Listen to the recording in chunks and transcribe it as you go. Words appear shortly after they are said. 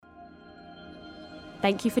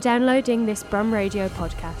Thank you for downloading this Brum Radio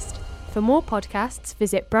podcast. For more podcasts,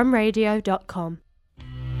 visit brumradio.com.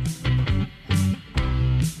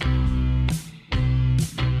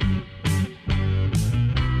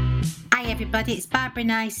 Everybody, it's Barbara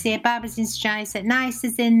Nice here. Barbara's in Streisand, Nice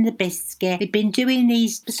as in the biscuit. We've been doing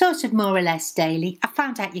these sort of more or less daily. I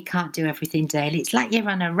found out you can't do everything daily. It's like you're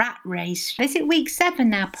on a rat race. Is it week 7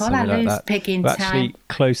 now, Paul? Something I lose like pigging We're time. actually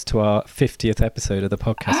close to our 50th episode of the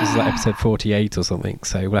podcast. This is like episode 48 or something,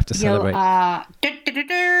 so we'll have to celebrate.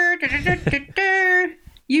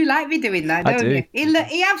 You like me doing that, don't do. you?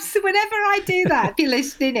 He has, whenever I do that, if you're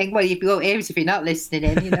listening in, well, you won't hear it if you're not listening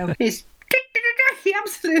in, you know. It's he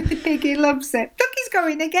absolutely piggy loves it. Look, he's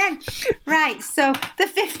going again. Right, so the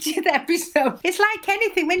 50th episode. It's like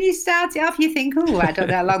anything. When you start it off, you think, oh, I don't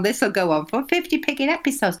know how long this will go on for. 50 pigging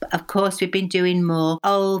episodes. But of course, we've been doing more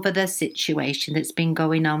over the situation that's been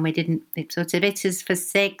going on. It sort of hit us for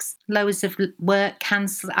 6. Loads of work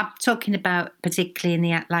cancelled. I'm talking about particularly in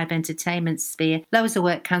the live entertainment sphere. Loads of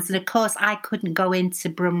work cancelled. Of course, I couldn't go into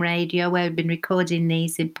Brum Radio where we've been recording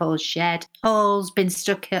these in Paul's shed. Paul's been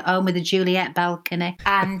stuck at home with a Juliet balcony.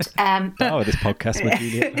 And this podcast with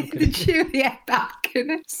Juliet balcony. Juliet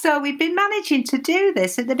balcony. So we've been managing to do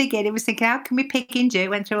this. At the beginning, we was thinking, how can we pick and do?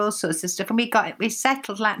 Went through all sorts of stuff, and we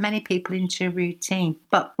settled, like many people, into a routine.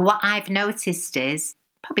 But what I've noticed is,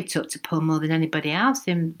 probably talked to Paul more than anybody else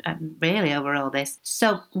really over all this.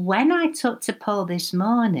 So when I talked to Paul this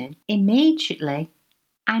morning, immediately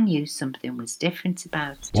I knew something was different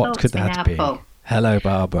about it. What could that be? Paul. Hello,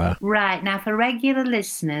 Barbara. Right, now for regular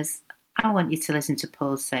listeners, I want you to listen to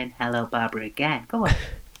Paul saying hello, Barbara, again. Go on.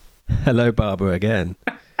 Hello, Barbara, again.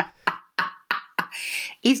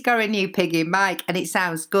 He's got a new piggy mic and it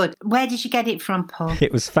sounds good. Where did you get it from, Paul?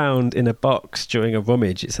 It was found in a box during a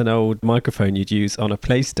rummage. It's an old microphone you'd use on a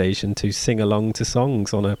PlayStation to sing along to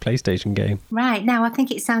songs on a PlayStation game. Right, now I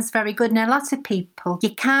think it sounds very good. And a lot of people,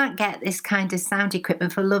 you can't get this kind of sound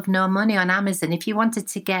equipment for love nor money on Amazon. If you wanted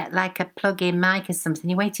to get like a plug-in mic or something,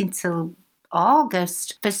 you're waiting till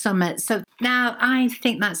August for summer. So now I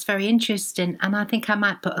think that's very interesting, and I think I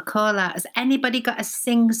might put a call out. Has anybody got a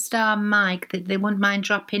SingStar mic that they wouldn't mind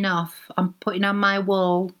dropping off? I'm putting on my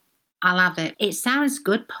wall. I'll have it. It sounds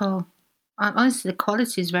good, Paul. Honestly, the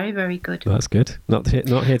quality is very, very good. Well, that's good. Not here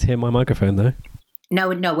to hear my microphone, though. No,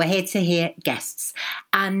 we're here to hear guests.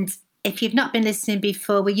 And if you've not been listening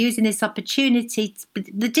before, we're using this opportunity.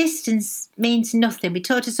 The distance means nothing. We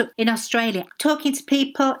taught us in Australia, talking to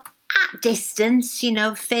people at distance, you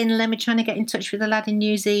know, Finland. We're trying to get in touch with a lad in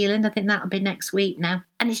New Zealand. I think that'll be next week now.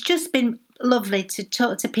 And it's just been lovely to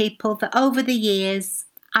talk to people that over the years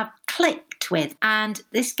I've clicked with. And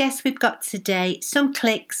this guest we've got today, some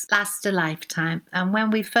clicks last a lifetime. And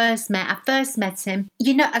when I first met him,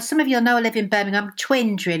 you know, as some of you know, I live in Birmingham,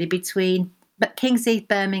 twinned really between Kings Heath,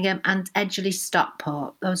 Birmingham and Edgeley,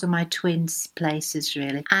 Stockport. Those are my twins places,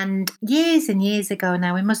 really. And years ago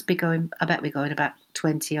now, I bet we're going about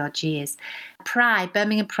 20 odd years.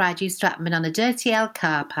 Birmingham Pride used to happen on a Dirty L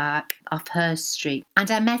car park off Hurst Street.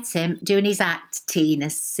 And I met him doing his act,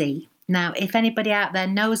 Tina C. Now, if anybody out there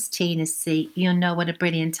knows Tina C, you'll know what a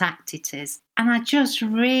brilliant act it is. And I just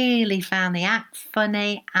really found the act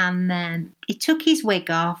funny. And then he took his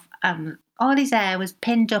wig off and all his hair was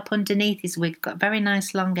pinned up underneath his wig. Got very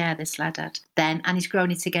nice long hair, this lad had then, and he's grown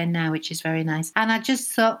it again now, which is very nice. And I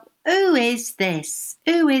just thought, who is this?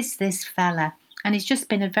 Who is this fella? And he's just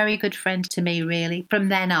been a very good friend to me, really, from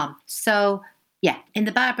then on. So, yeah, in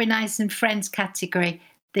the Barbara Nice and Friends category,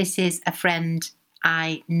 this is a friend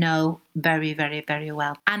I know very, very, very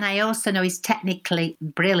well. And I also know he's technically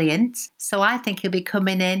brilliant. So I think he'll be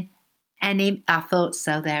coming in. I thought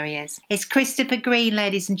so. There he is. It's Christopher Green,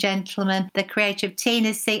 ladies and gentlemen, the creator of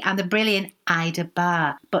Tina C and the brilliant Ida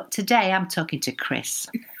Barr. But today I'm talking to Chris.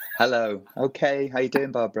 Hello. Okay. How you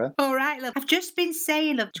doing, Barbara? All right, love. I've just been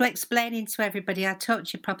saying, love, to explaining to everybody, I'll talk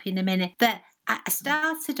to you properly in a minute, that I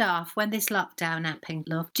started off when this lockdown happened,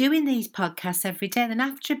 love, doing these podcasts every day. Then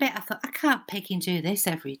after a bit, I thought, I can't pick and do this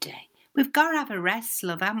every day. We've got to have a rest,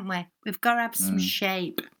 love, haven't we? We've got to have some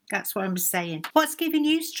shape. That's what I'm saying. What's giving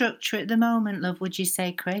you structure at the moment, love, would you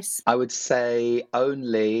say, Chris? I would say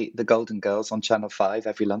only the Golden Girls on Channel 5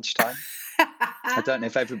 every lunchtime. I don't know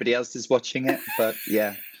if everybody else is watching it, but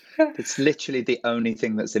yeah. It's literally the only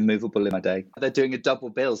thing that's immovable in my day. They're doing a double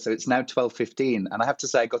bill, so it's now 12:15. And I have to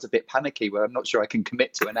say I got a bit panicky where I'm not sure I can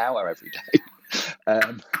commit to an hour every day.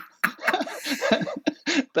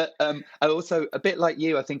 But I also, a bit like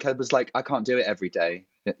you, I think I was like, I can't do it every day.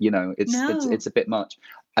 You know, it's a bit much,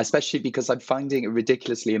 especially because I'm finding it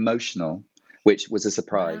ridiculously emotional which was a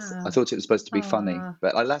surprise. Wow. I thought it was supposed to be funny, Aw.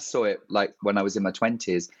 but I last saw it like when I was in my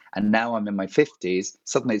 20s, and now I'm in my 50s.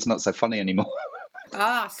 Suddenly it's not so funny anymore.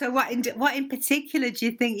 So what in particular do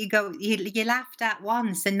you think you laughed at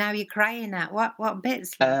once and now you're crying at? What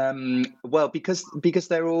bits? Well, because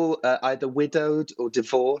they're all either widowed or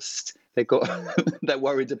divorced. They got they're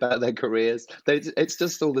worried about their careers. It's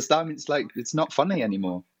just all the time. It's like it's not funny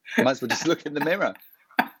anymore. Might as well just look in the mirror.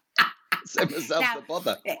 Save myself the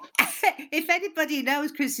bother. If anybody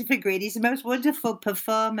knows Christopher Green, he's the most wonderful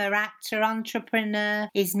performer, actor, entrepreneur.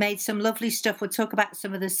 He's made some lovely stuff. We'll talk about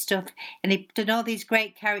some of the stuff. And he's done all these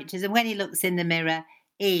great characters. And when he looks in the mirror,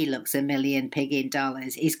 he looks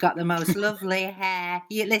 $1,000,000. He's got the most lovely hair.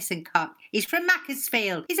 You listen, Cock. He's from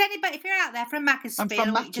Macclesfield. Is anybody, if you're out there from Macclesfield? I'm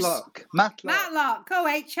from Matlock. Matlock. Go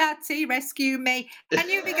HRT, rescue me. And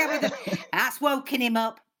you begin with him. That's woken him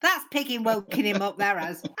up. That's pigging woken him up there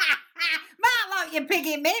as. Matlock, you're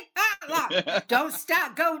pigging me. Matlock. Don't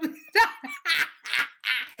start going.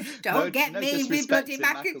 Don't get me with bloody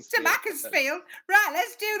Macclesfield. Right,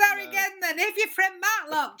 let's do that again then. If you're from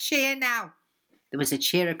Matlock, cheer now. There was a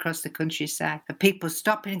cheer across the countryside of people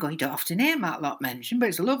stopping and going, you don't often hear Matlock mentioned, but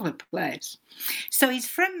it's a lovely place. So he's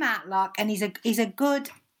from Matlock and he's a good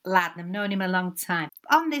lad, and I've known him a long time.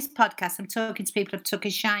 On this podcast, I'm talking to people I've took a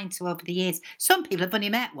shine to over the years. Some people I've only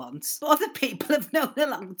met once, but other people I've known a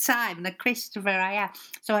long time, and a Christopher I am.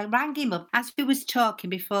 So I rang him up as we was talking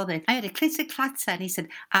before this. I heard a clitter-clatter, and he said,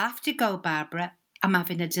 I'll have to go, Barbara. I'm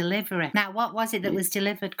having a delivery. Now, what was it that was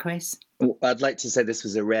delivered, Chris? Well, I'd like to say this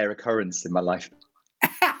was a rare occurrence in my life.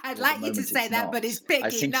 I'd like you to say that, but it's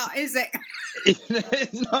picky, not, is it?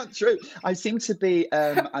 It's not true. I seem to be,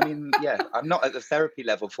 I'm not at the therapy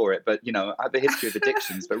level for it, but, I have a history of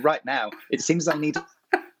addictions. But right now, it seems I need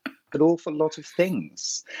an awful lot of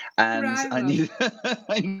things. And I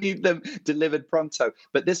need them delivered pronto.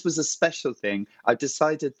 But this was a special thing. I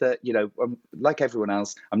decided that, like everyone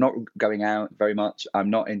else, I'm not going out very much. I'm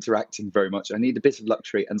not interacting very much. I need a bit of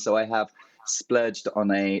luxury. And so I have splurged on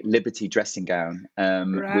a Liberty dressing gown,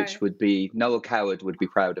 which would be Noel Coward would be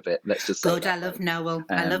proud of it. Let's just say good. I love Noel.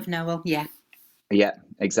 I love Noel. Yeah. Yeah,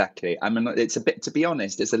 exactly. I mean, it's a bit. To be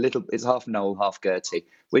honest, it's half Noel, half Gertie,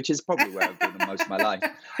 which is probably where I've been most of my life,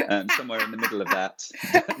 somewhere in the middle of that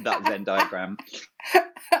Venn diagram.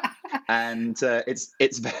 And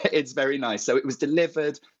it's very nice. So it was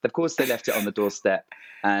delivered. Of course, they left it on the doorstep,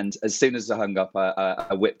 and as soon as I hung up,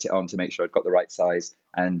 I whipped it on to make sure I'd got the right size.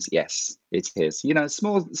 And yes, it is.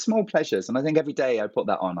 Small pleasures. And I think every day I put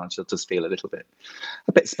that on, I shall just feel a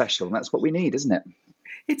bit special. And that's what we need, isn't it?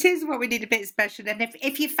 It is what we need, a bit special. And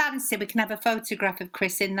if you fancy, we can have a photograph of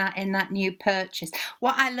Chris in that new purchase.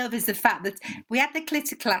 What I love is the fact that we had the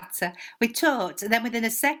clitter-clatter, we talked, and then within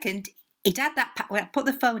a second, he'd had that put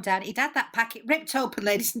the phone down, he'd had that packet ripped open,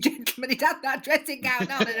 ladies and gentlemen, he'd had that dressing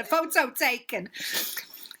gown on and a photo taken.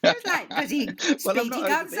 It was like bloody Speedy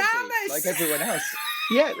Gonzales. Like everyone else.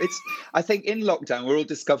 Yeah, I think in lockdown we're all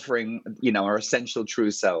discovering, our essential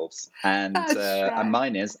true selves, and and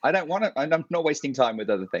mine is I don't want to. I'm not wasting time with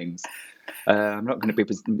other things. I'm not going to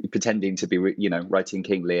be pretending to be, writing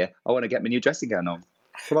King Lear. I want to get my new dressing gown on.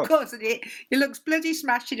 Of course, and he looks bloody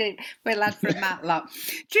smashing it with a lad from Matlock.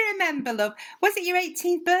 Do you remember, love? Was it your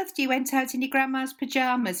 18th birthday? You went out in your grandma's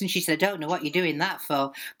pyjamas, and she said, "I don't know what you're doing that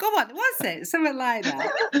for." Go on, was it something like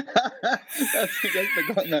that? I've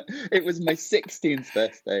forgotten that. It was my 16th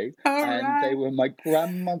birthday, they were my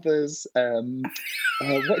grandmother's.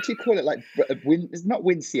 What do you call it? Like, it's not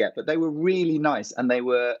winceyette, but they were really nice, and they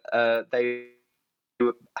were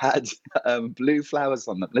had blue flowers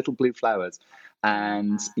on them, little blue flowers.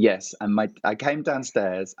 And yes, and I came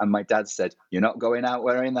downstairs and my dad said, "You're not going out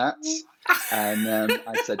wearing that." And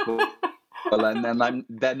I said, well, and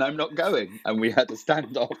then I'm not going. And we had a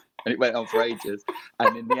standoff, and it went on for ages.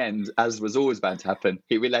 And in the end, as was always bound to happen,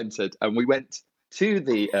 he relented, and we went to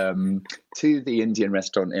the Indian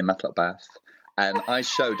restaurant in Matlock Bath, and I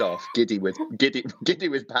showed off, giddy with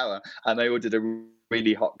power, and I ordered a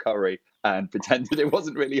really hot curry and pretended it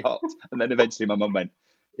wasn't really hot. And then eventually my mum went,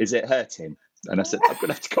 "Is it hurting?" And I said, "I'm going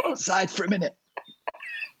to have to go outside for a minute."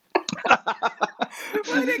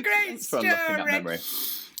 What a great story.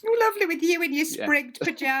 Lovely with you in your sprigged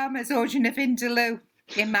pyjamas, ordering a Vindaloo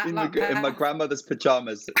in Matlock. In my grandmother's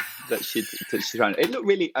pyjamas that she ran. It looked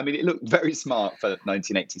really, it looked very smart for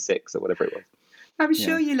 1986 or whatever it was. I'm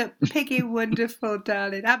sure you look piggy wonderful,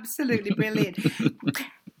 darling. Absolutely brilliant.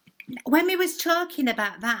 when we was talking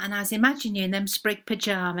about that, and I was imagining you in them sprig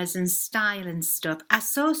pyjamas and style and stuff, I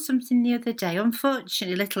saw something the other day.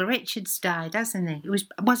 Unfortunately, Little Richard's died, hasn't he?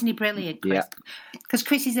 Wasn't he brilliant, Chris? Because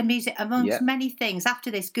Chris is a music amongst many things.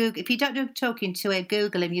 After this, Google. If you don't know talking to a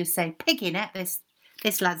Google him, you say pigging it.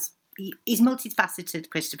 This lad's. He's multifaceted,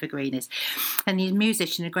 Christopher Green is, and he's a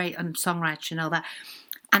musician, a great songwriter, and all that.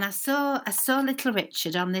 And I saw Little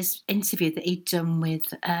Richard on this interview that he'd done with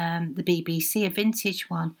the BBC, a vintage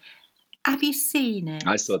one. Have you seen it?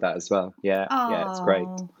 I saw that as well. Yeah, it's great.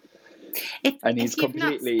 And he's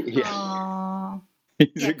completely,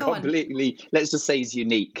 he's completely. Let's just say he's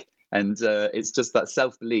unique, and it's just that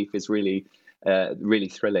self-belief is really, really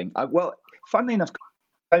thrilling. Well, funnily enough,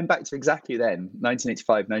 going back to exactly then,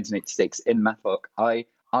 1985, 1986, in Matlock,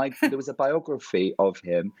 there was a biography of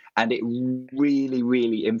him, and it really,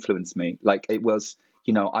 really influenced me. Like, it was,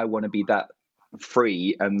 I want to be that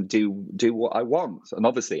free and do what I want. And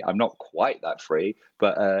obviously, I'm not quite that free,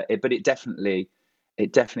 but it definitely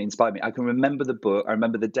inspired me. I can remember the book. I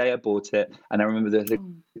remember the day I bought it, and I remember the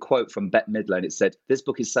quote from Bette Midler, and it said, "This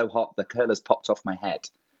book is so hot, the curl has popped off my head."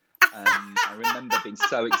 I remember being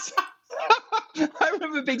so excited. I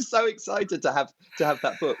remember being so excited to have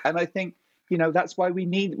that book, and I think that's why we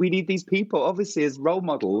need these people, obviously, as role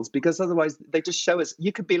models, because otherwise they just show us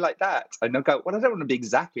you could be like that, and they'll go, well, I don't want to be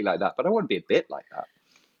exactly like that, but I want to be a bit like that.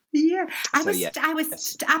 Yeah, I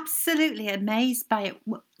was absolutely amazed by it.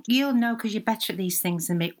 You'll know because you're better at these things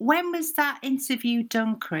than me. When was that interview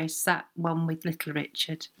done, Chris? That one with Little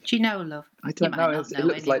Richard? Do you know, love? I don't know. It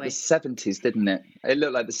looked like the 70s, didn't it? It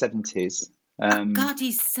looked like the 70s. God,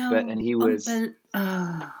 he's so. And he was.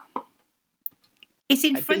 It's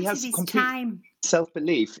in front of his time.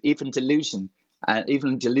 Self-belief, even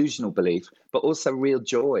delusional belief, but also real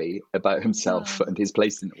joy about himself and his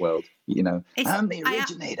place in the world. I'm the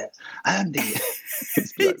originator.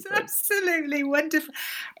 It's absolutely wonderful.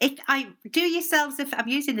 I'm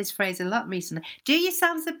using this phrase a lot recently. Do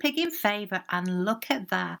yourselves a pig in favour and look at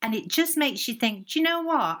that, and it just makes you think. Do you know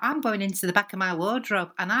what? I'm going into the back of my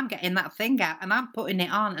wardrobe and I'm getting that thing out and I'm putting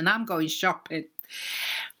it on and I'm going shopping.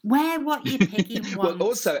 Wear what you're pigging wants. Well,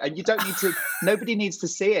 also, and you don't need to. Nobody needs to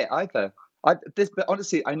see it either. But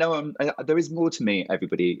honestly, I know there is more to me.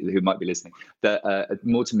 Everybody who might be listening,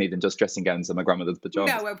 more to me than just dressing gowns and my grandmother's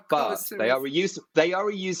pajamas. No, of course, but they are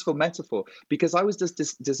a useful metaphor, because I was just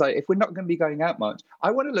deciding, if we're not going to be going out much, I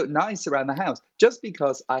want to look nice around the house. Just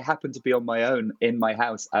because I happen to be on my own in my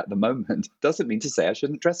house at the moment doesn't mean to say I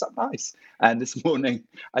shouldn't dress up nice. And this morning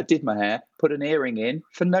I did my hair, put an earring in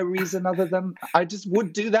for no reason other than I just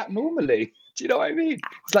would do that normally. Do you know what I mean?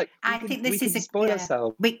 It's like I think this is spoil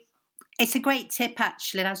ourselves. It's a great tip,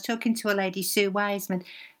 actually. I was talking to a lady, Sue Wiseman,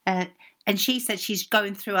 and she said she's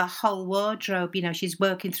going through a whole wardrobe. She's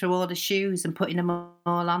working through all the shoes and putting them all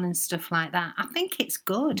on and stuff like that. I think it's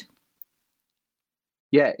good.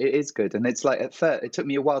 Yeah, it is good. And it's like, at first, it took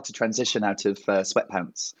me a while to transition out of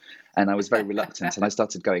sweatpants. And I was very reluctant. And I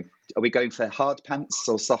started going, are we going for hard pants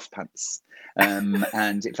or soft pants?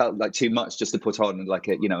 And it felt like too much just to put on like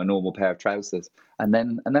a normal pair of trousers. And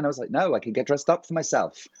then I was like, no, I can get dressed up for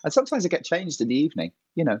myself. And sometimes I get changed in the evening,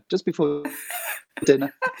 just before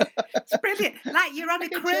dinner. It's brilliant. Like you're on a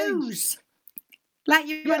cruise. Like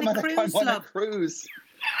you're on a cruise, I'm love. on a cruise.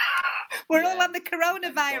 We're all on the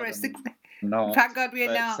coronavirus. Thank God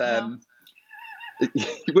we're not.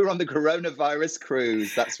 We're on the coronavirus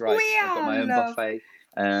cruise. That's right. I've got my own buffet.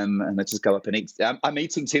 And I just go up and eat. I'm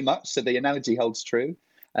eating too much, so the analogy holds true.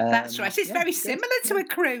 That's right. It's very similar to a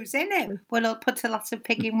cruise, isn't it? We'll all put a lot of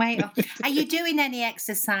pigging weight on. Are you doing any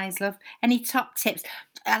exercise, love? Any top tips?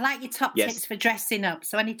 I like your top tips for dressing up.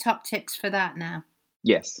 So any top tips for that now?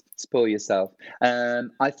 Yes, spoil yourself.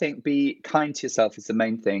 I think be kind to yourself is the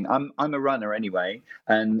main thing. I'm a runner anyway,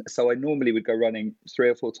 and so I normally would go running 3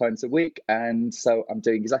 or 4 times a week, and so I'm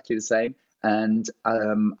doing exactly the same. And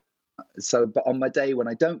but on my day when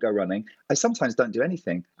I don't go running, I sometimes don't do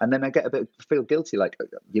anything, and then I get feel guilty, like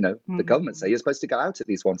the government say you're supposed to go out at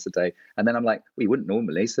least once a day, and then I'm like, well, you wouldn't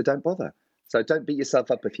normally, so don't bother. So don't beat yourself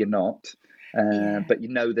up if you're not, but you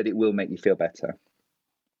know that it will make you feel better.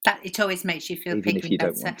 That it always makes you feel even if you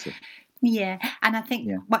better. Don't want to. Yeah, and I think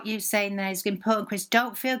what you're saying there is important, Chris.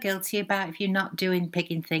 Don't feel guilty about if you're not doing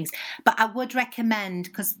pigging things. But I would recommend,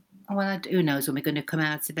 because who knows when we're going to come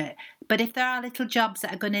out of it. But if there are little jobs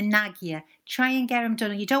that are going to nag you, try and get them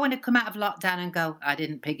done. You don't want to come out of lockdown and go, I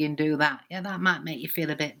didn't pigging do that. Yeah, that might make you feel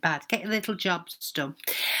a bit bad. Get your little jobs done.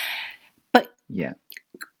 But yeah,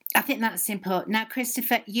 I think that's important. Now,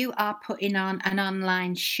 Christopher, you are putting on an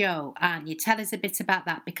online show, aren't you? Tell us a bit about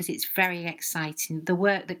that, because it's very exciting. The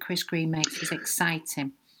work that Chris Green makes is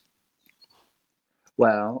exciting.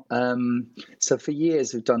 Well, so for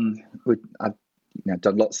years I've done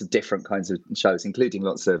lots of different kinds of shows, including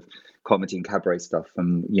lots of comedy and cabaret stuff,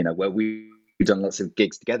 and where we've done lots of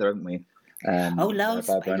gigs together, haven't we? Loads,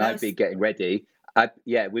 Barbara and I'd be getting ready.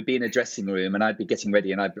 We'd be in a dressing room, and I'd be getting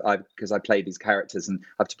ready, and because I play these characters, and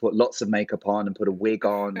I have to put lots of makeup on and put a wig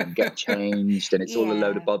on and get changed, and it's all a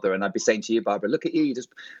load of bother. And I'd be saying to you, Barbara, look at you, just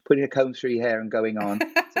putting a comb through your hair and going on.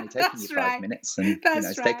 It's only taking you 5 minutes, and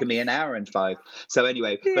it's taken me an hour and 5. So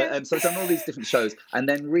anyway, but so I've done all these different shows, and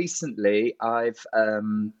then recently I've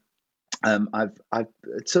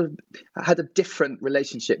sort of had a different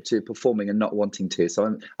relationship to performing and not wanting to.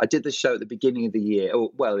 So I did the show at the beginning of the year,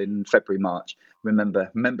 in February, March. Remember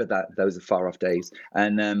that those are far off days,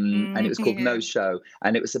 and it was called No Show,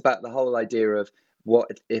 and it was about the whole idea of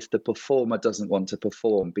what if the performer doesn't want to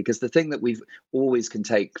perform, because the thing that we've always can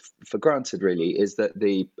take for granted really is that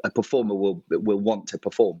a performer will want to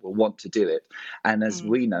perform, will want to do it, and as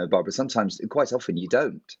we know, Barbara, sometimes quite often you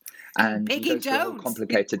don't. And you go through a whole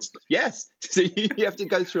complicated yes, so you have to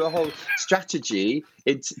go through a whole strategy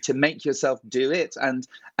to make yourself do it, and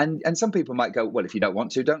some people might go, well, if you don't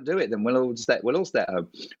want to, don't do it, then we'll all stay at home,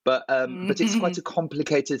 but it's quite a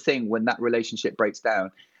complicated thing when that relationship breaks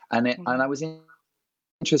down, and I was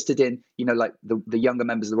interested in, like the younger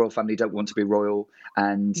members of the royal family don't want to be royal,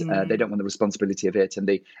 and they don't want the responsibility of it, and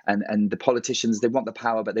the politicians, they want the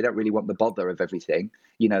power, but they don't really want the bother of everything.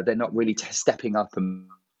 They're not really stepping up and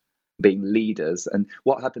being leaders. And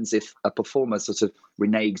what happens if a performer sort of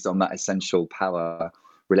reneges on that essential power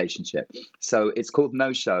relationship? So it's called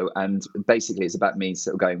No Show, and basically it's about me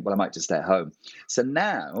sort of going, well, I might just stay at home. So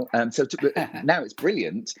now now it's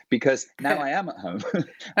brilliant, because now I am at home.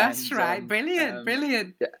 That's right.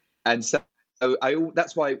 Brilliant. And so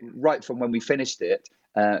that's why right from when we finished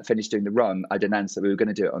doing the run, I'd announced that we were going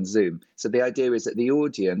to do it on Zoom. So the idea is that the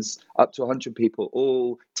audience, up to 100 people,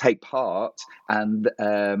 all take part, and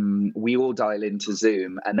we all dial into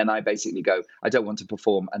Zoom, and then I basically go, I don't want to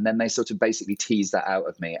perform, and then they sort of basically tease that out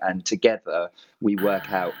of me, and together we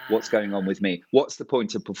work out what's going on with me. What's the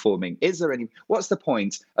point of performing? What's the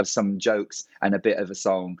point of some jokes and a bit of a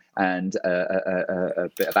song and a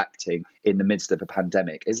bit of acting in the midst of a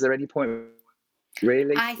pandemic? Is there any point?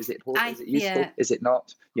 Really? Is it useful? Yeah. Is it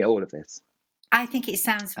not? Yeah, all of this. I think it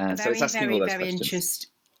sounds very interesting.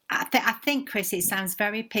 I think, Chris, it sounds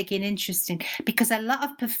very big and interesting, because a lot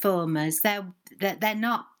of performers, they're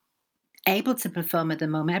not able to perform at the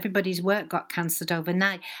moment. Everybody's work got cancelled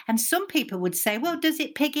overnight, and some people would say, well, does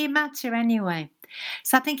it piggy matter anyway?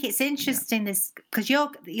 So I think it's interesting, this, because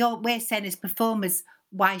we're saying as performers,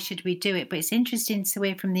 why should we do it? But it's interesting to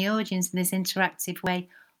hear from the audience in this interactive way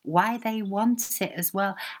why they want it as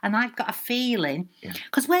well. And I've got a feeling,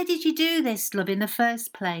 because where did you do this, love, in the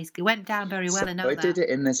first place? It went down very well. I know that. I did it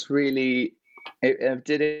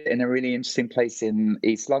in a really interesting place in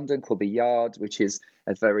East London called The Yard, which is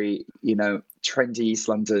a very trendy East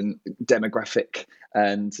London demographic,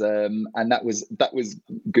 and that was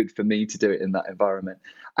good for me to do it in that environment.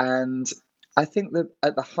 And I think that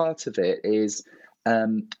at the heart of it is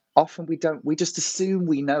often we just assume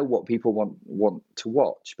we know what people want to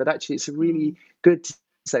watch, but actually it's really good to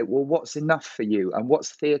say, well, what's enough for you, and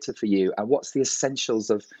what's theatre for you, and what's the essentials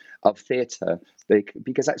of theatre,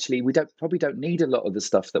 because actually we probably don't need a lot of the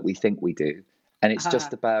stuff that we think we do, and it's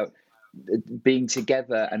just about being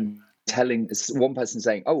together and telling one person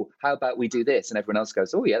saying, oh, how about we do this, and everyone else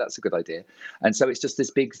goes, oh yeah, that's a good idea. And so it's just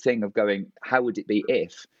this big thing of going, how would it be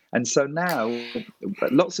if? And so now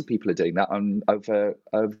lots of people are doing that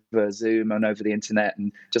over Zoom and over the internet,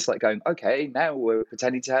 and just like going, okay, now we're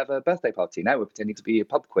pretending to have a birthday party. Now we're pretending to be a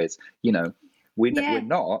pub quiz. We're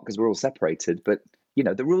not, because we're all separated, but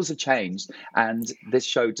the rules have changed. And this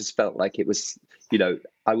show just felt like it was,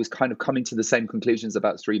 I was kind of coming to the same conclusions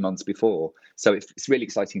about 3 months before. So it's really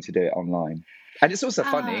exciting to do it online. And it's also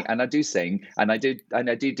funny, and I do sing, and I do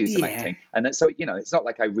some acting, and so it's not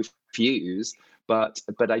like I refuse, but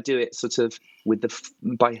I do it sort of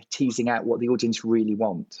by teasing out what the audience really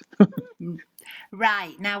want.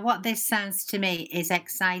 Right. Now, what this sounds to me is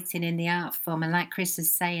exciting in the art form, and like Chris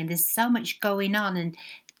is saying, there's so much going on, and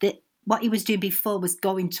what he was doing before was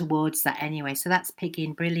going towards that anyway. So that's piggy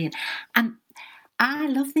and brilliant. And I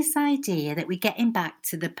love this idea that we're getting back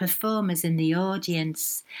to the performers in the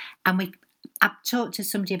audience, and I've talked to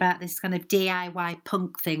somebody about this kind of DIY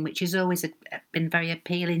punk thing, which has always been very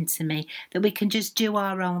appealing to me, that we can just do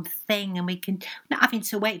our own thing, and we can not having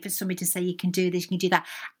to wait for somebody to say you can do this, you can do that.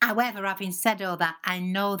 However, having said all that, I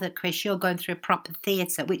know that, Chris, you're going through a proper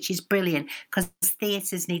theatre, which is brilliant, because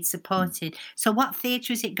theatres need supporting. So what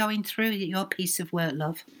theatre is it going through, your piece of work,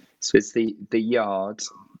 love? So it's the Yard,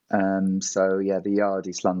 So yeah, the Yard,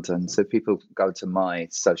 East London. So if people go to my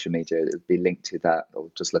social media, it'll be linked to that,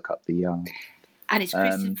 or just look up the Yard. And it's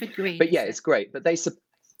Christopher Green. But yeah, it's great. But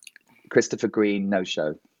Christopher Green, no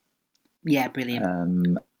show. Yeah,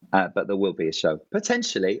 brilliant. But there will be a show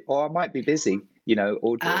potentially, or I might be busy,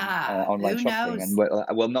 ordering online shopping,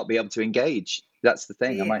 and we'll not be able to engage. That's the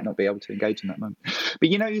thing. Yeah. I might not be able to engage in that moment. But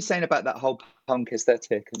you're saying about that whole punk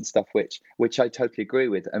aesthetic and stuff, which I totally agree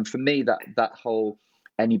with. And for me, that whole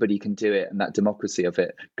anybody can do it and that democracy of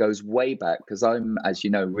it goes way back, because I'm, as you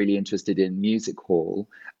know, really interested in music hall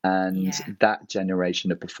and that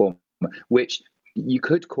generation of performer, which you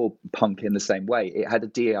could call punk in the same way. It had a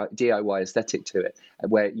DIY aesthetic to it,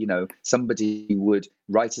 where somebody would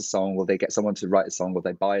write a song, or they get someone to write a song, or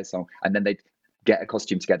they buy a song, and then they'd get a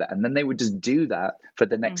costume together, and then they would just do that for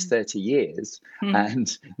the next 30 years,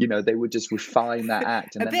 and they would just refine that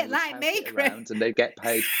act, and a bit like me, and they get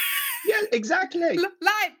paid. Yeah, exactly.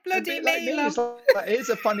 Like bloody me. Like, here's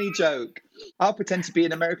a funny joke. I'll pretend to be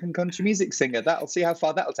an American country music singer. That'll see how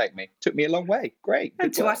far that'll take me. Took me a long way. Great.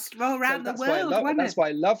 And to us all around the world. That's why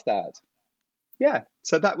I love that. Yeah.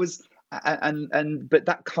 So that was, but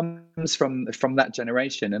that comes from that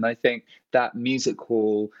generation, and I think that music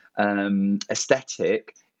hall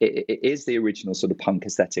aesthetic. It is the original sort of punk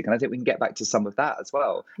aesthetic. And I think we can get back to some of that as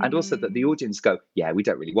well. And also that the audience go, yeah, we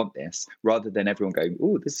don't really want this, rather than everyone going,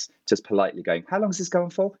 oh, this just politely going, how long is this going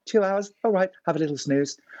for? 2 hours? All right, have a little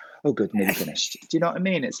snooze. Oh, good, nearly finished. Do you know what I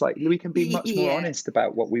mean? It's like we can be much more honest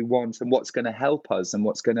about what we want and what's going to help us and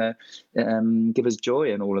what's going to give us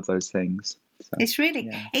joy and all of those things. So, it's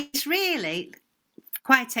really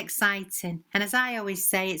quite exciting. And as I always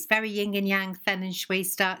say, it's very yin and yang, feng and shui,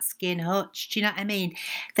 Starsky and Hutch. Do you know what I mean?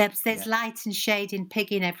 There's light and shade in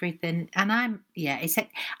Pig in everything. And it's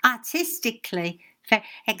artistically very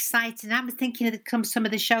exciting. I'm thinking of some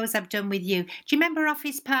of the shows I've done with you. Do you remember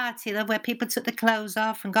Office Party, love, where people took the clothes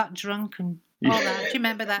off and got drunk and all that? Do you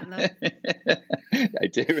remember that, love? I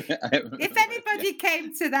do. If anybody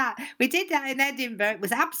came to that, we did that in Edinburgh. It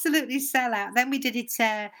was absolutely sellout. Then we did it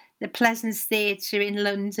the Pleasance Theatre in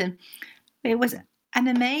London. It was an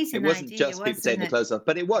amazing idea. It wasn't just people taking the clothes off,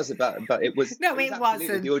 but it was about. But it was. No, it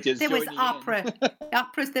wasn't. The audience there was opera.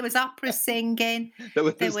 There was opera singing. There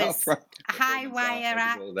was high wire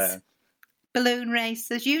acts, balloon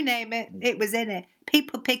races. You name it, it was in it.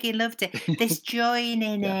 People picking loved it. This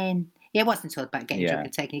joining in. Yeah, it wasn't all about getting drunk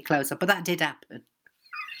and taking your clothes off, but that did happen.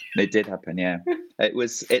 It did happen, yeah.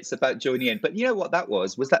 It's about joining in. But you know what that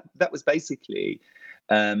was basically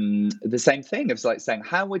the same thing. It was like saying,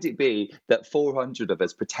 how would it be that 400 of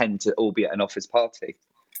us pretend to all be at an office party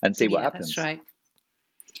and see what happens? That's right.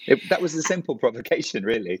 That was a simple provocation,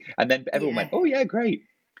 really. And then everyone went, oh, yeah, great.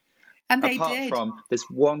 And they Apart did. from this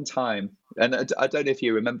one time, and I don't know if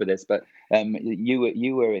you remember this, but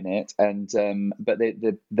you were in it, and but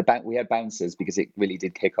we had bouncers because it really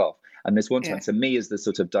did kick off. And this one time, so me as the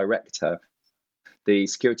sort of director, the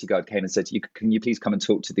security guard came and said, "Can you please come and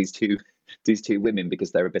talk to these two women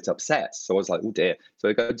because they're a bit upset?" So I was like, "Oh dear!" So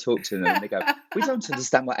I go and talk to them, and they go, "We don't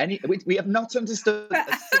understand we have not understood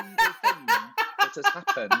a single thing that has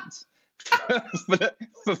happened."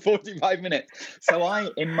 for 45 minutes. So I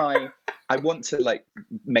want to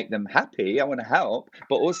make them happy. I want to help,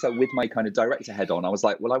 but also with my kind of director head on, I was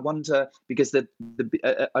like, well, I wonder, because the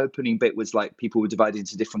opening bit was like people were divided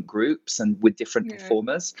into different groups and with different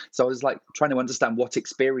performers. So I was like trying to understand what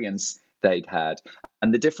experience they'd had.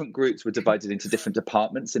 And the different groups were divided into different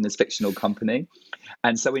departments in this fictional company.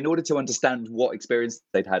 And so in order to understand what experience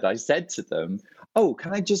they'd had, I said to them, "Oh,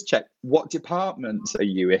 can I just check, what department are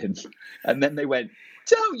you in?" And then they went,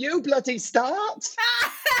 "Don't you bloody start."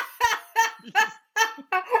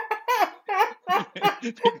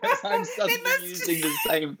 Because I'm suddenly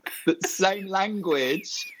using the same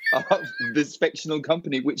language of this fictional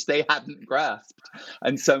company, which they hadn't grasped.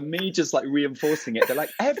 And so me just reinforcing it, they're like,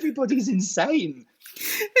 everybody's insane.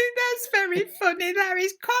 That's very funny, Larry.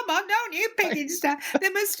 Come on, don't you picking stuff. They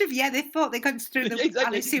must have, they thought they got through the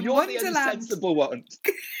Alice in Wonderland. You're the sensible one.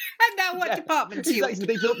 And now what department are you in?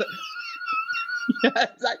 They thought that... Yeah,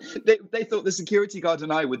 exactly. They thought the security guard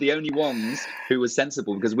and I were the only ones who were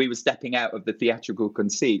sensible because we were stepping out of the theatrical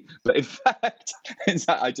conceit. But in fact,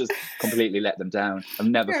 I just completely let them down. I've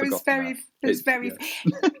never forgotten that. It's very.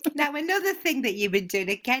 Now, another thing that you've been doing,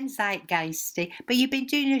 again, zeitgeisty, but you've been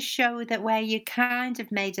doing a show where you kind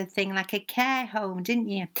of made a thing like a care home, didn't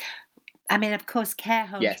you? I mean, of course, care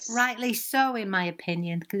homes, rightly so, in my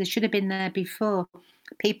opinion, because they should have been there before.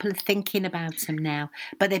 People are thinking about them now,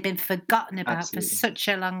 but they've been forgotten about for such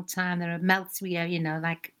a long time. They're a melting,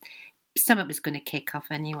 some of it was going to kick off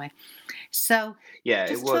anyway. So Yeah,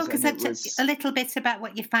 just it was. talk us And it was, a little bit about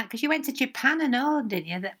what you found, because you went to Japan and all, didn't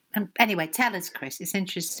you? Anyway, tell us, Chris. It's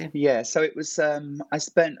interesting. yeah, so it was, I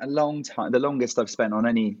spent a long time, the longest I've spent on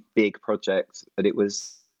any big project, but it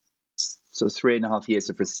was sort of 3.5 years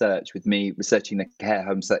of research with me researching the care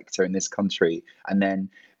home sector in this country, and then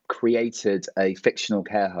created a fictional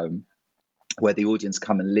care home where the audience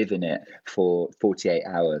come and live in it for 48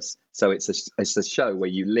 hours. So it's a show where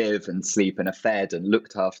you live and sleep and are fed and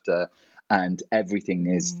looked after, and everything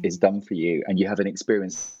is done for you, and you have an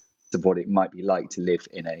experience of what it might be like to live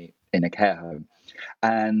in a care home.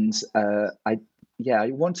 And I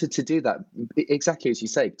wanted to do that exactly as you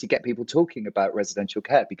say, to get people talking about residential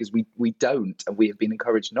care, because we don't, and we have been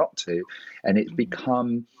encouraged not to, and it's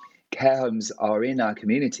become, care homes are in our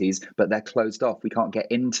communities, but they're closed off. We can't get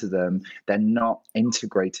into them. They're not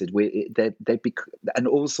integrated. And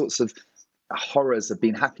all sorts of horrors have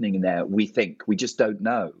been happening in there. We think we just don't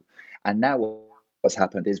know. And now what's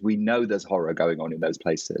happened is we know there's horror going on in those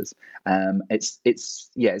places.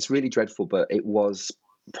 It's really dreadful, but it was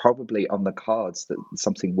probably on the cards that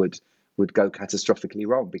something would go catastrophically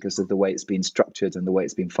wrong because of the way it's been structured and the way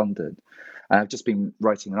it's been funded. And I've just been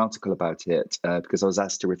writing an article about it because I was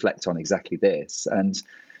asked to reflect on exactly this. And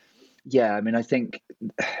yeah, I mean, I think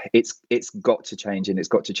it's got to change, and it's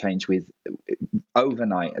got to change with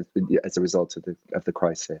overnight as a result of the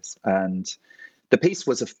crisis. And the piece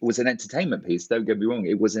was an entertainment piece. Don't get me wrong;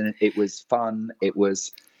 it was fun. It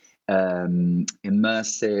was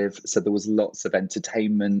immersive, so there was lots of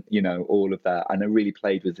entertainment, all of that, and I really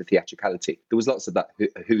played with the theatricality. There was lots of that,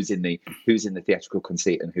 who's in the theatrical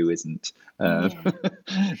conceit and who isn't,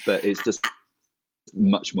 but it's just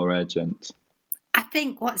much more urgent. I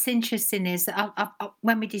think what's interesting is that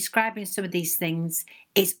when we're describing some of these things,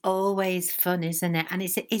 it's always fun, isn't it? And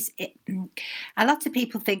it's a lot of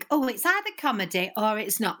people think, oh, it's either comedy or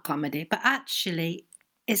it's not comedy, but actually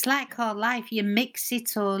it's like all life. You mix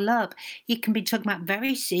it all up. You can be talking about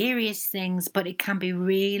very serious things, but it can be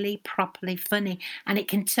really properly funny. And it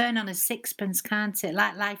can turn on a sixpence, can't it?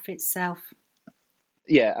 Like life itself.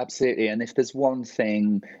 Yeah, absolutely. And if there's one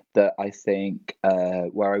thing that I think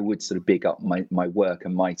where I would sort of big up my work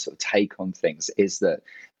and my sort of take on things is that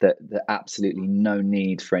absolutely no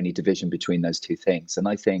need for any division between those two things. And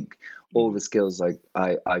I think all the skills I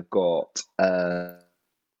got,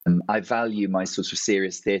 I value my sort of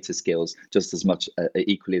serious theatre skills just as much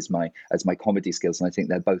equally as my comedy skills, and I think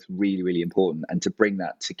they're both really, really important. And to bring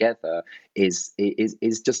that together is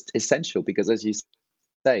just essential, because as you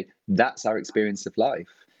say, that's our experience of life.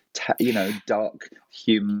 Dark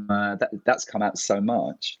humour that's come out so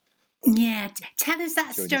much. Yeah, tell us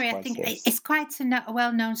that story. I think it's quite a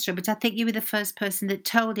well-known story, but I think you were the first person that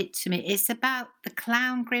told it to me. It's about the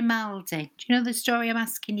clown Grimaldi. Do you know the story I'm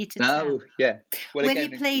asking you to tell? Oh, yeah. Well, Will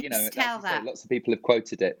you please tell that? Lots of people have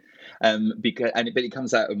quoted it, but it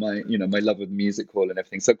comes out of my love of music hall and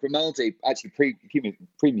everything. So Grimaldi, actually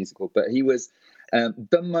pre-musical, but he was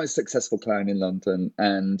the most successful clown in London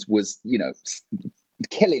and was,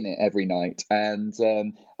 killing it every night, and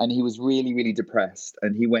he was really, really depressed,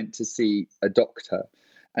 and he went to see a doctor,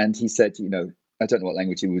 and he said, I don't know what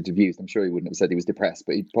language he would have used. I'm sure he wouldn't have said he was depressed,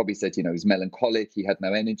 but he probably said, he was melancholic, he had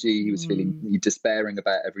no energy, he was feeling despairing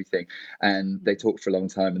about everything. And they talked for a long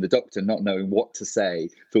time, and the doctor, not knowing what to say,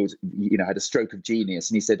 thought, had a stroke of genius,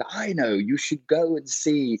 and he said, I know, you should go and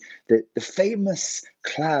see the famous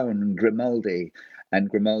clown Grimaldi. And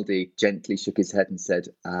Grimaldi gently shook his head and said,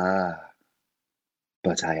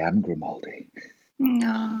 but I am Grimaldi.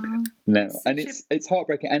 No, and it's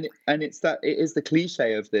heartbreaking, and it is the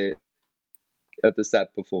cliche of the sad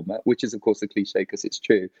performer, which is of course a cliche because it's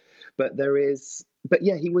true. But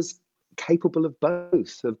he was capable of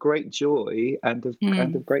both, of great joy and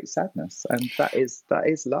of great sadness, and that is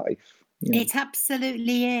life. It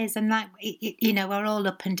absolutely is, and we're all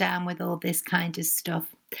up and down with all this kind of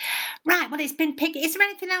stuff. Right. Well, it's been picked. Is there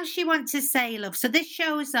anything else you want to say, love? So this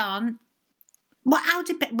show's on. Well,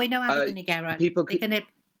 we know how they're going to get right. People they're going to,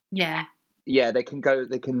 yeah, they can go.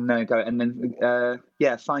 They can go, and then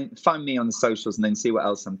find me on the socials, and then see what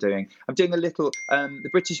else I'm doing. I'm doing a little. The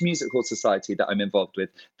British Music Hall Society that I'm involved with.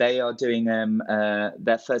 They are doing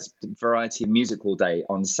their first variety music hall day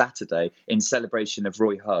on Saturday in celebration of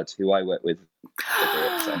Roy Hudd, who I work with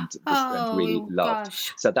and really loved.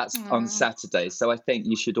 Gosh. So that's on Saturday. So I think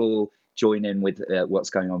you should all join in with what's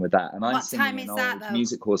going on with that. And I'm What time singing is an that, old though?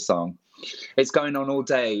 music hall song. It's going on all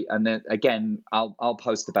day, and then again, I'll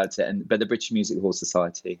post about it. But the British Music Hall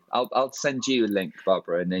Society, I'll send you a link,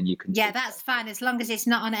 Barbara, and then you can. Yeah, that's fine, as long as it's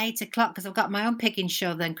not on 8 o'clock, because I've got my own picking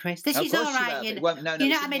show then, Chris. This Of is course all you right, have. you It know. won't- no, You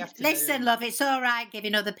know it's what I in the mean? afternoon. Listen, love, it's all right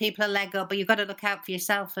giving other people a leg up, but you've got to look out for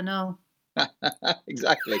yourself and all.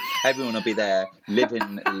 Exactly. Everyone will be there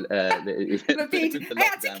living. Repeat. I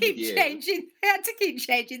had to keep changing. I had to keep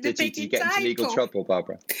changing the Did you picking get into legal title. trouble,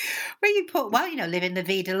 Barbara? Well, you put, well, you know, living the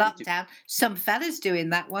Vida lockdown. Some fella's doing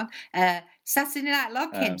that one. Saturday Night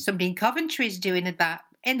Lock-In. Oh. Somebody in Coventry's doing that.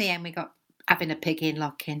 In the end, we got having a pig in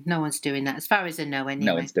lock-in. No one's doing that, as far as I know, anyway.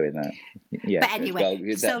 No one's doing that. Yeah. But anyway,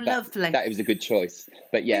 well, so lovely. That was a good choice.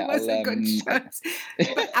 But yeah, It was a good choice.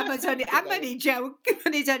 But I'm only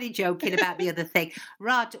joking about the other thing.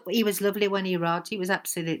 Rod, he was lovely when he Rod. He was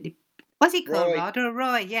absolutely. Was he called Roy. Rod or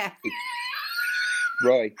Roy? Yeah.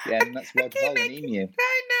 Roy, yeah, and that's Rod Hull and Emu.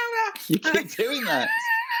 I know that. You keep doing that.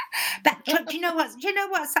 Do you know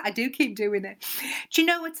what? I do keep doing it. Do you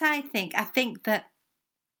know what I think? I think that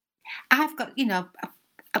I've got, you know,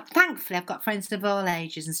 thankfully I've got friends of all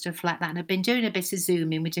ages and stuff like that, and I've been doing a bit of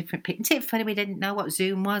Zooming with different people. Isn't it funny we didn't know what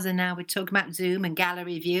Zoom was, and now we're talking about Zoom and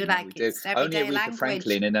gallery view like it's Only everyday Aretha language.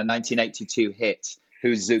 Franklin in a 1982 hit,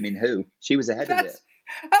 Who's Zooming Who? She was ahead of it.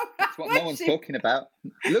 Oh, That's what no one's talking about.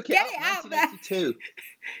 Look Get it it up, out there. 1982.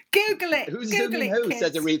 Google it. Who's Google Zooming it, Who? kids.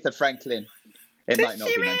 Says Aretha Franklin. It Does might not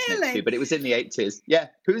she be 1982, really? but it was in the 80s. Yeah.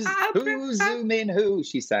 Who's Oh, Zooming Who?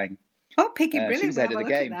 She sang. Oh, Piggy, She brilliant. was We'll ahead have of a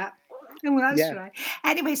the look game. at that. Oh, well, that's Yeah. right.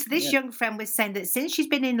 Anyway, so this young friend was saying that since she's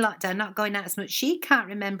been in lockdown, not going out as much, she can't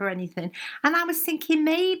remember anything. And I was thinking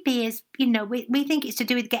maybe, as you know, we think it's to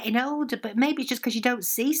do with getting older, but maybe it's just because you don't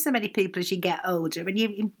see so many people as you get older, and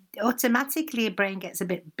you automatically your brain gets a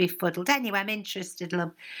bit befuddled. Anyway, I'm interested,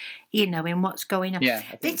 love, you know, in what's going on. Yeah.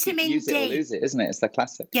 I think Vitamin use D. it or lose it, isn't it? It's the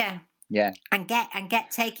classic. Yeah, Yeah. and get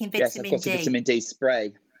taking Yes, I've vitamin got D. a vitamin D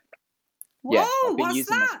spray. Whoa, Yeah, I've been what's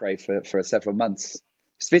using that? my spray for several months.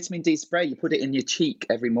 It's vitamin D spray. You put it in your cheek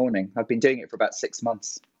every morning. I've been doing it for about 6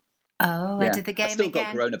 months. Oh, Yeah. end of the game I've still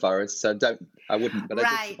again. got coronavirus, so I wouldn't, but I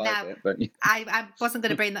Right, did survive now, it. But I wasn't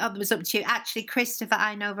going to bring that up. It was up to you. Actually, Christopher,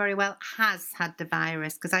 I know very well, has had the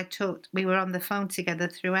virus because we were on the phone together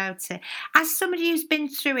throughout it. As somebody who's been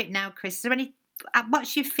through it now, Chris, is there any,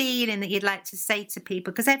 what's your feeling that you'd like to say to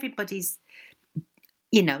people? Because everybody's,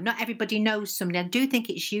 you know, not everybody knows somebody. I do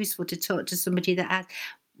think it's useful to talk to somebody that has.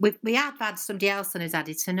 We have had somebody else on who's had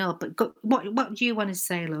it to know, but what do you want to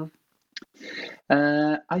say, love?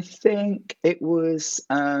 I think it was.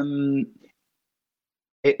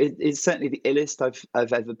 It's certainly the illest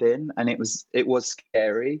I've ever been, and it was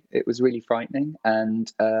scary. It was really frightening,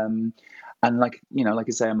 and like you know, like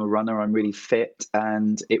I say, I'm a runner. I'm really fit,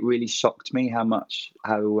 and it really shocked me how much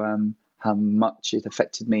it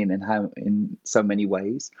affected me, and in so many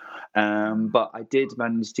ways. But I did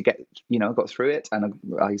manage to get, you know, I got through it, and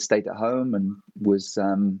I stayed at home and was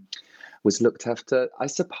looked after, I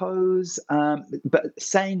suppose. But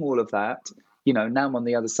saying all of that, you know, now I'm on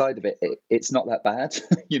the other side of it, it's not that bad,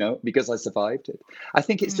 you know, because I survived it. I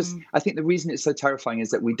think it's just, I think the reason it's so terrifying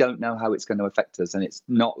is that we don't know how it's going to affect us. And it's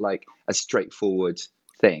not like a straightforward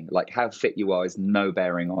thing. Like how fit you are is no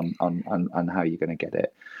bearing on how you're going to get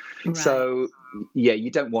it. Right. So, yeah,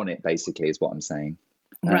 you don't want it, basically, is what I'm saying.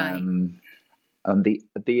 Right. And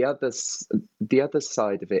the other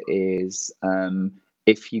side of it is,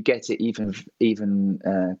 if you get it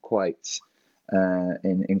even quite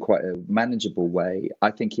in quite a manageable way,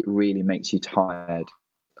 I think it really makes you tired.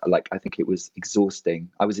 Like I think it was exhausting.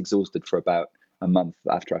 I was exhausted for about a month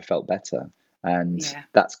after I felt better, and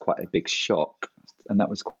that's quite a big shock. And that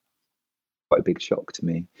was quite a big shock to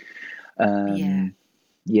me.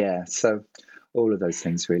 Yeah. So all of those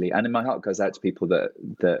things really, and my heart goes out to people that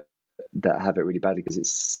have it really badly, because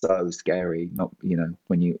it's so scary. Not, you know,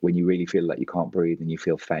 when you really feel like you can't breathe and you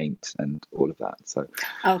feel faint and all of that. So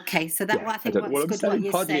okay, so that I think what's good. What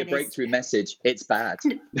you're hardly saying a breakthrough message. It's bad.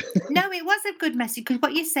 No, it was a good message, because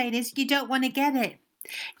what you're saying is you don't want to get it.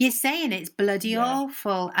 You're saying it's bloody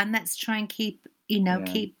awful, and let's try and keep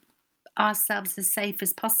ourselves as safe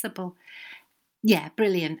as possible. Yeah,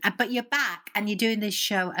 brilliant. But you're back and you're doing this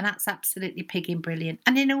show, and that's absolutely pigging brilliant.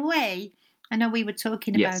 And in a way, I know we were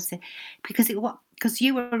talking about it because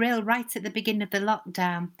you were real right at the beginning of the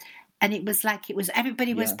lockdown, and it was like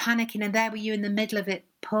everybody was panicking, and there were you in the middle of it,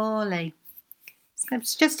 poorly. So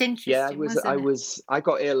it's just interesting. Yeah, I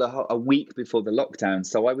got ill a week before the lockdown,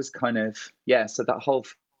 so I was kind of so that whole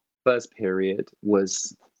first period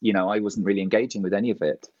was, you know, I wasn't really engaging with any of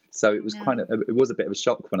it. So it was it was a bit of a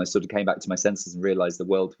shock when I sort of came back to my senses and realised the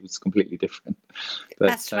world was completely different. But,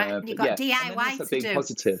 that's right. You've got DIY to do.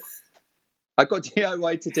 Positive. I've got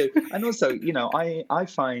DIY to do, and also, I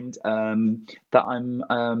find that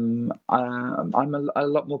I'm a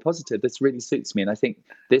lot more positive. This really suits me, and I think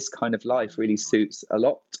this kind of life really suits a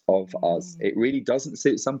lot of us. It really doesn't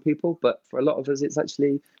suit some people, but for a lot of us, it's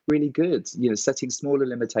actually really good. Setting smaller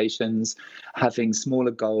limitations, having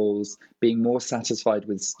smaller goals, being more satisfied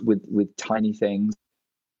with tiny things.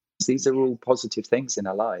 These are all positive things in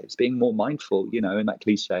our lives. Being more mindful, in that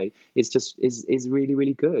cliche, is really,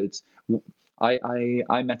 really good.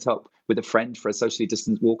 I met up with a friend for a socially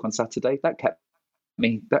distanced walk on Saturday. That kept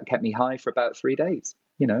me high for about 3 days.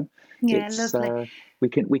 Yeah, lovely.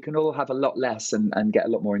 We can all have a lot less and get a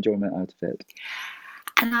lot more enjoyment out of it.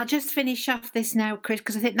 And I'll just finish off this now, Chris,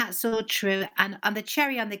 because I think that's all true. And the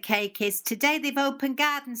cherry on the cake is today they've opened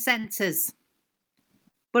garden centres.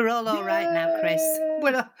 We're all right now, Chris.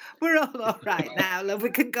 We're all right now. Love.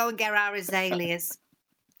 We can go and get our azaleas.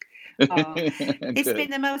 It's been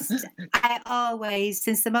the most. I always,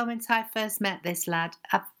 since the moment I first met this lad,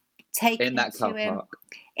 I've taken in that car park.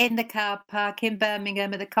 In the car park in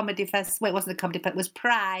Birmingham at the comedy festival. Well, it wasn't a comedy festival, it was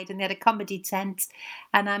Pride, and they had a comedy tent.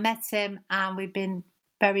 And I met him, and we've been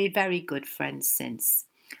very, very good friends since.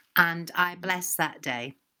 And I bless that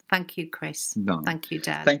day. Thank you, Chris. No. Thank you,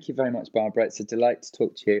 Dad. Thank you very much, Barbara. It's a delight to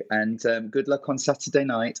talk to you. And good luck on Saturday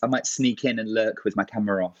night. I might sneak in and lurk with my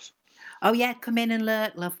camera off. Oh, yeah, come in and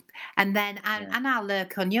lurk, love. And then, and I'll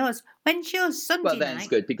lurk on yours. When's yours, Sunday night? Well, then it's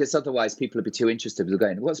good, because otherwise people will be too interested. They're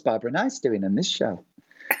going, what's Barbara Nice doing on this show?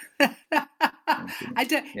 I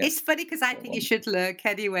don't. Yeah. It's funny because I think you should lurk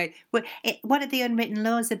anyway. One of the unwritten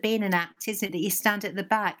laws of being an act, isn't it, that you stand at the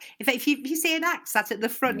back? If you see an act sat at the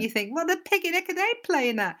front, you think, well, the pig in heck are they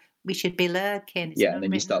playing at? We should be lurking. It's and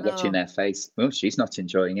then you start watching their face. Oh, she's not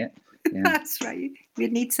enjoying it. Yeah. That's right. We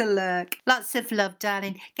need to lurk. Lots of love,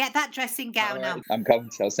 darling. Get that dressing gown on. I'm going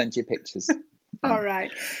to. I'll send you pictures. All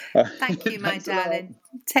right. Thank you, my darling.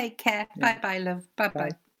 Take care. Yeah. Bye-bye, love. Bye-bye.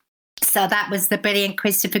 So that was the brilliant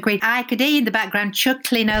Christopher Green. I could hear you in the background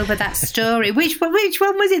chuckling over that story. Which one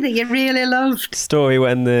was it that you really loved? Story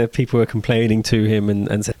when the people were complaining to him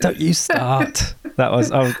and said, "Don't you start." That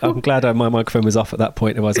was. I'm glad my microphone was off at that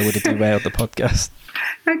point, otherwise I would have derailed the podcast.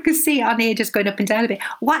 I could see it on here just going up and down a bit.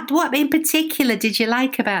 What in particular did you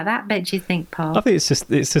like about that bit, do you think, Paul? I think it's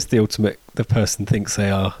just the ultimate. The person thinks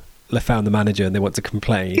they found the manager and they want to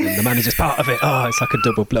complain, and the manager's part of it. Oh, it's like a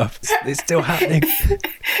double bluff. It's still happening.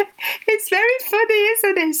 It's very funny,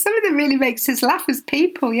 isn't it? Some of them really makes us laugh as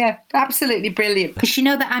people. Yeah, absolutely brilliant. Because you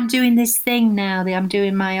know that I'm doing this thing now. That I'm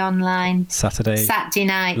doing my online Saturday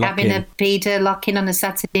night, having a Peter lock-in on a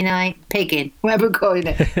Saturday night, pigging, where we're going.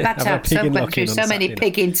 That's how I went through so many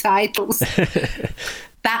pigging titles.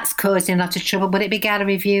 That's causing a lot of trouble. Would it be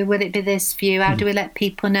gallery view? Would it be this view? How do we let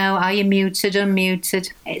people know? Are you muted,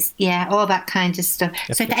 unmuted? It's all that kind of stuff.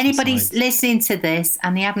 So if anybody's listening to this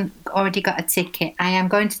and they haven't already got a ticket, I am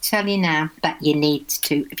going to tell you now that you need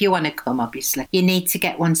to, if you want to come, obviously, you need to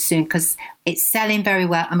get one soon because it's selling very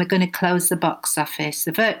well, and we're going to close the box office,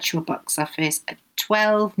 the virtual box office, at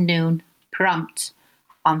 12 noon prompt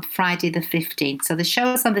on Friday the 15th. So the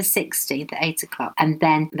show's on the 16th at 8 o'clock. And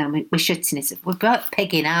then we're shutting it. We're both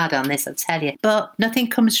pigging hard on this, I'll tell you. But nothing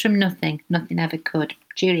comes from nothing. Nothing ever could.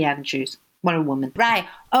 Julie Andrews. What a woman. Right.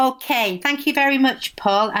 Okay. Thank you very much,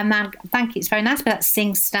 Paul. And thank you. It's very nice about that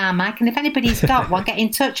SingStar mic. And if anybody's got one, get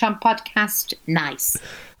in touch on Podcast Nice.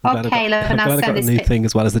 Okay, love. And I'll send this new thing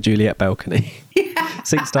as well as the Juliet balcony.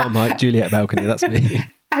 SingStar mic, Juliet balcony. That's me.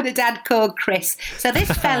 And a dad called Chris. So this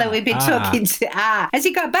fellow we've been talking to, has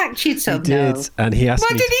he got back to you, Tom? He did, and he asked me...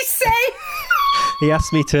 What did he say? He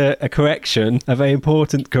asked me a correction, a very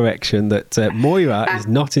important correction, that Moira is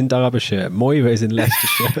not in Derbyshire. Moira is in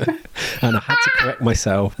Leicestershire. And I had to correct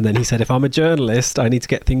myself. And then he said, if I'm a journalist, I need to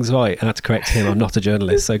get things right. And I had to correct him. I'm not a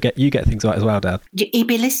journalist. So you get things right as well, Dad. He'll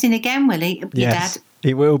be listening again, will he? Yes. Dad?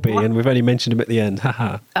 He will be, and we've only mentioned him at the end.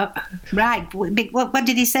 Haha. Right. What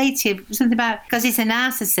did he say to you? Something about, because he's a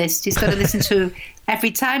narcissist, he's got to listen to every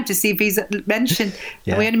time to see if he's mentioned.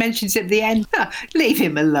 Yeah. We only mentioned it at the end. Leave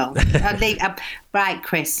him alone. Right,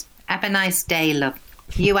 Chris. Have a nice day, love.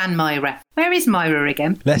 You and Moira. Where is Moira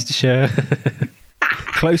again? Leicestershire.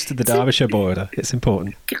 Close to the Derbyshire border. It's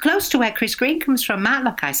important. Close to where Chris Green comes from.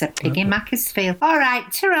 Matlock, I said. Pig in Macclesfield. All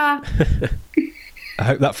right. Ta-ra. I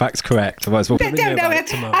hope that fact's correct. Otherwise, we'll I don't know. I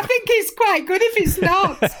think it's quite good if it's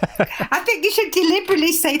not. I think you should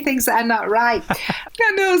deliberately say things that are not right.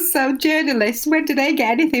 And also, journalists, when do they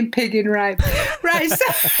get anything pigging right? Right, so...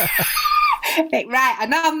 right,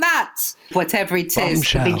 and on that, whatever it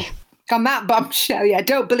is... On that bombshell, yeah,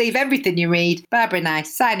 don't believe everything you read. Barbara and I,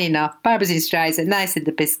 signing off. Barbara's in Striser, Nice in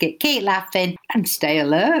the Biscuit. Keep laughing and stay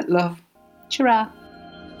alert, love. Ta-ra.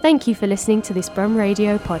 Thank you for listening to this Brum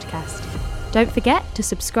Radio podcast. Don't forget to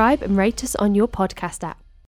subscribe and rate us on your podcast app.